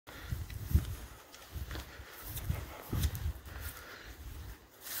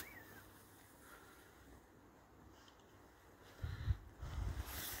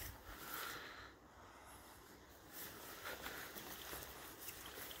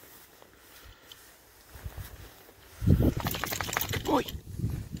Good boy.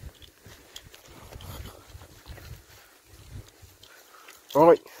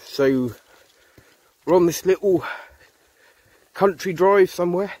 Right, so we're on this little country drive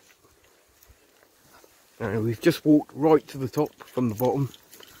somewhere. And we've just walked right to the top from the bottom,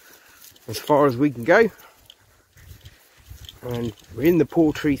 as far as we can go. And we're in the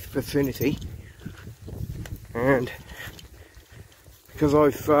Portreath vicinity. And because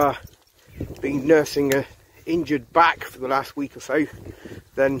I've been nursing a injured back for the last week or so,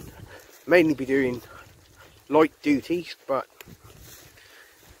 then mainly be doing light duties, but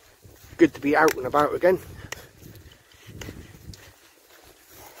good to be out and about again.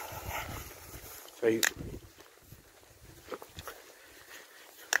 So we've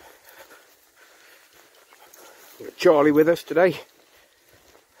got Charlie with us today,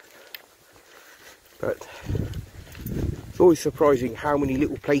 but it's always surprising how many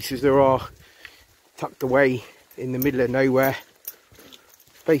little places there are tucked away in the middle of nowhere,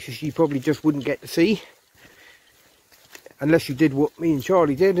 places you probably just wouldn't get to see unless you did what me and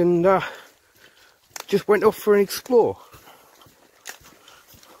Charlie did and just went off for an explore.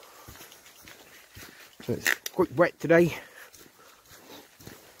 So it's quite wet today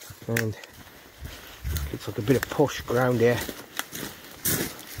and looks like a bit of posh ground here.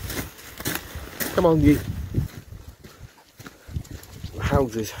 Come on, you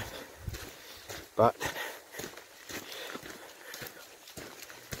houses, but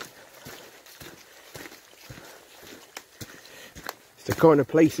it's the kind of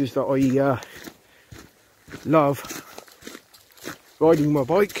places that I love riding my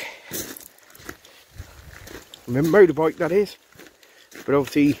bike, my motorbike that is. But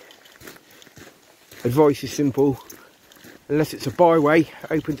obviously advice is simple: unless it's a byway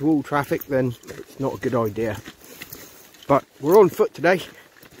open to all traffic, then it's not a good idea. But we're on foot today,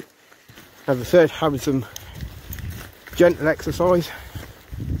 as I said, having some gentle exercise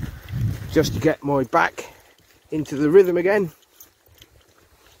just to get my back into the rhythm again.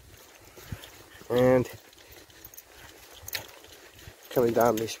 And coming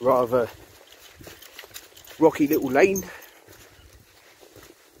down this rather rocky little lane,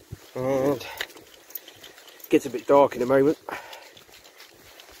 and it gets a bit dark in a moment.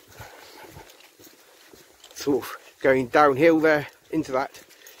 Sort of going downhill there into that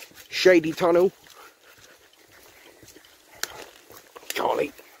shady tunnel.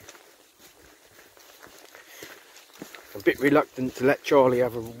 Charlie. I'm a bit reluctant to let Charlie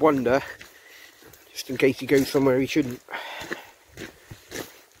have a wander, just in case he goes somewhere he shouldn't.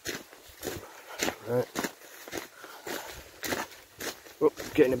 Right. Oh,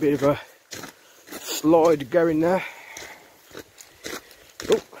 getting a bit of a slide going there.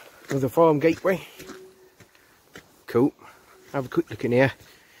 Oh, there's a farm gateway. Cool. Have a quick look in here.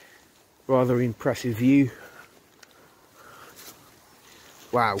 Rather impressive view.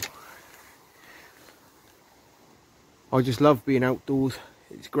 Wow. I just love being outdoors.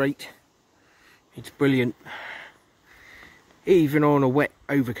 It's great. It's brilliant. Even on a wet,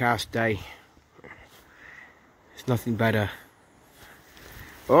 overcast day. It's nothing better.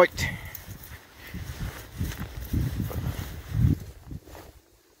 Right.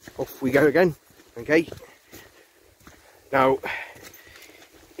 Off we go again. Okay. Now,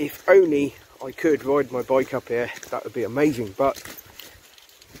 if only I could ride my bike up here, that would be amazing, but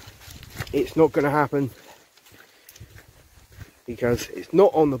it's not going to happen because it's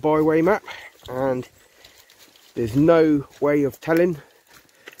not on the byway map and there's no way of telling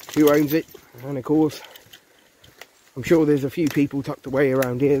who owns it. And of course, I'm sure there's a few people tucked away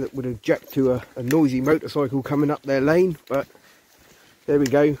around here that would object to a noisy motorcycle coming up their lane, but there we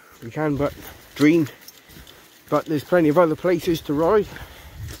go, we can but dream. But there's plenty of other places to ride.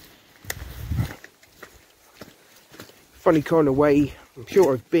 Funny kind of way. I'm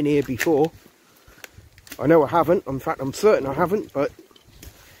sure I've been here before. I know I haven't. In fact, I'm certain I haven't, but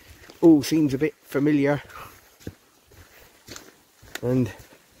all seems a bit familiar. And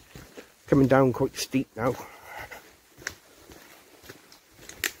coming down quite steep now.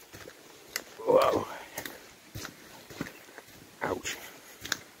 Whoa. Ouch.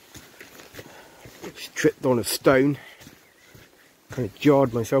 Just tripped on a stone. Kind of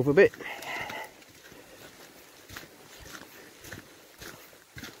jarred myself a bit.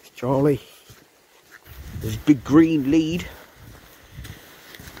 There's Charlie. There's a big green lead.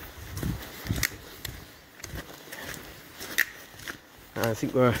 I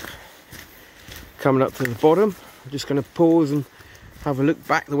think we're coming up to the bottom. I'm just going to pause and have a look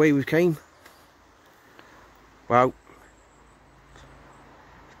back the way we came. Wow.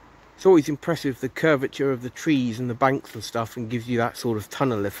 It's always impressive, the curvature of the trees and the banks and stuff, and gives you that sort of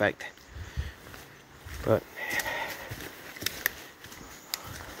tunnel effect. But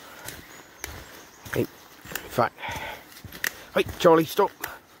fact, hey Charlie, stop.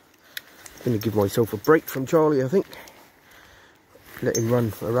 Gonna give myself a break from Charlie, I think. Let him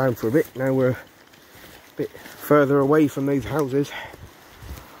run around for a bit. Now we're a bit further away from those houses.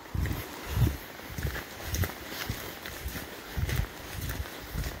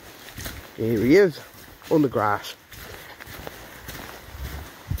 Here he is, on the grass.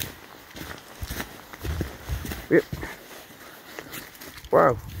 Yep.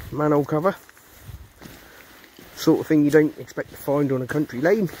 Wow, manhole cover. Sort of thing you don't expect to find on a country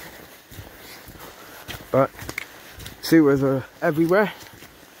lane. But sewers are everywhere.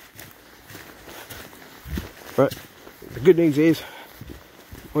 But the good news is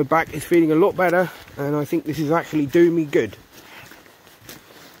my back is feeling a lot better, and I think this is actually doing me good.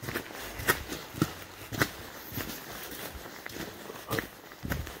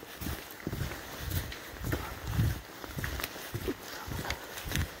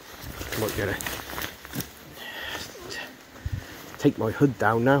 Might get to take my hood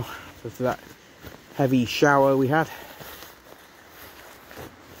down now after that heavy shower we had.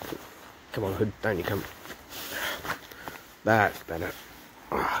 Come on, hood, down you come. That's better.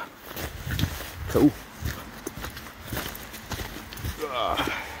 Cool.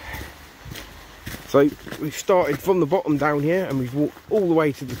 So we've started from the bottom down here and we've walked all the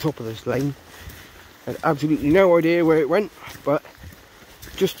way to the top of this lane. Had absolutely no idea where it went, but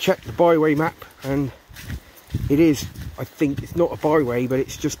just checked the byway map and it is, I think it's not a byway, but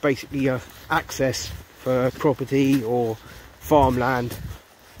it's just basically a access for property or farmland,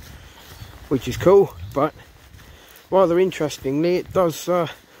 which is cool. But rather interestingly, it does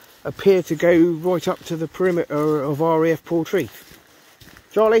appear to go right up to the perimeter of RAF Portree.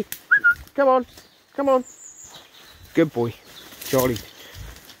 Charlie, come on, come on. Good boy. Charlie's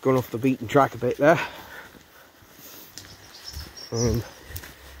gone off the beaten track a bit there. And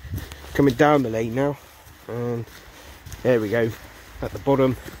coming down the lane now, and there we go. At the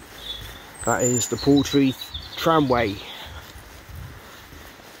bottom, that is the Portree tramway.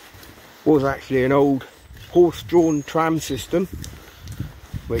 Was actually an old horse-drawn tram system,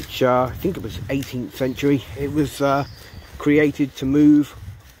 which I think it was 18th century. It was created to move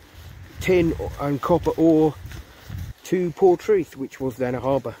tin and copper ore to Portree, which was then a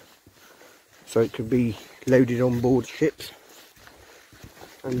harbour, so it could be loaded on board ships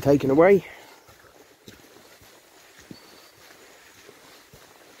and taken away.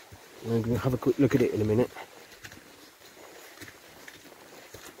 I'm going to have a quick look at it in a minute.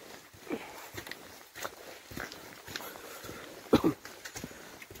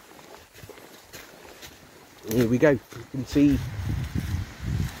 Here we go. You can see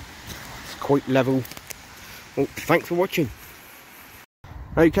it's quite level. Well, thanks for watching.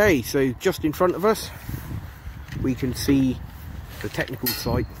 Okay, so just in front of us we can see the technical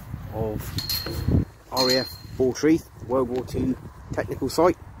site of RAF Portree, World War II technical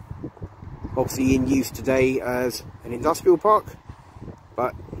site. Obviously in use today as an industrial park,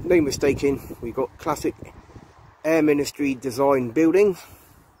 but no mistaking, we've got classic Air Ministry design buildings.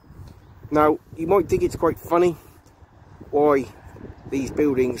 Now you might think it's quite funny why these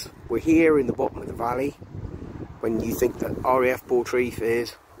buildings were here in the bottom of the valley when you think that RAF Portree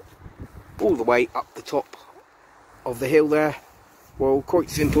is all the way up the top of the hill there. Well, quite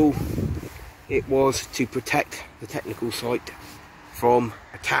simple. It was to protect the technical site from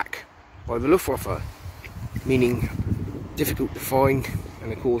attack by the Luftwaffe, meaning difficult to find,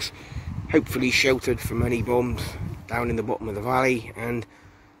 and of course hopefully sheltered from any bombs down in the bottom of the valley and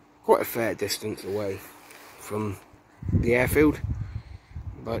quite a fair distance away from the airfield.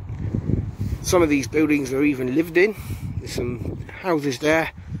 But some of these buildings are even lived in. There's some houses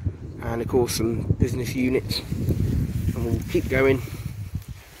there and of course some business units, and we'll keep going,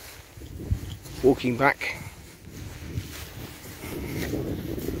 walking back.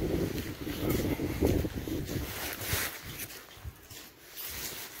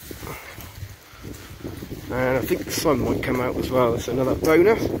 And I think the sun might come out as well. That's another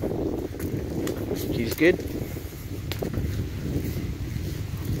bonus, which is good.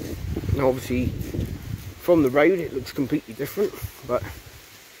 Now obviously from the road it looks completely different, but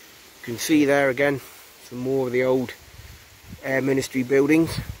you can see there again some more of the old Air Ministry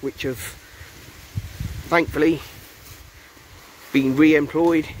buildings, which have thankfully been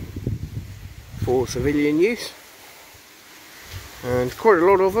re-employed for civilian use, and quite a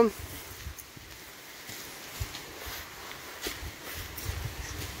lot of them.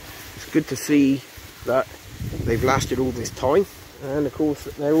 Good to see that they've lasted all this time, and of course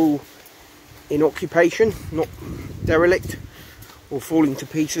that they're all in occupation, not derelict or falling to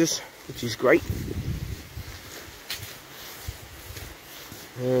pieces, which is great.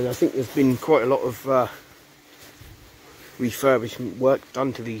 And I think there's been quite a lot of refurbishment work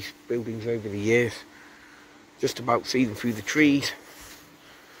done to these buildings over the years. Just about see them through the trees,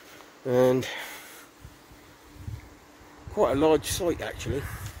 and quite a large site actually,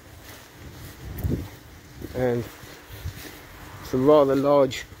 and some rather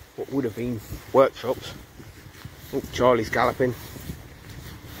large, what would have been workshops. Oh, Charlie's galloping.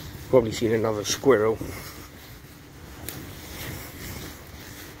 Probably seen another squirrel.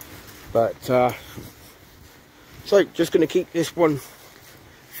 But so just going to keep this one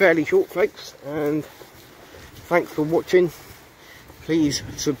fairly short, folks, and thanks for watching. Please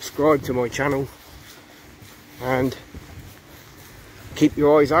subscribe to my channel and keep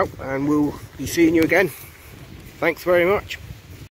your eyes out, and we'll be seeing you again. Thanks very much.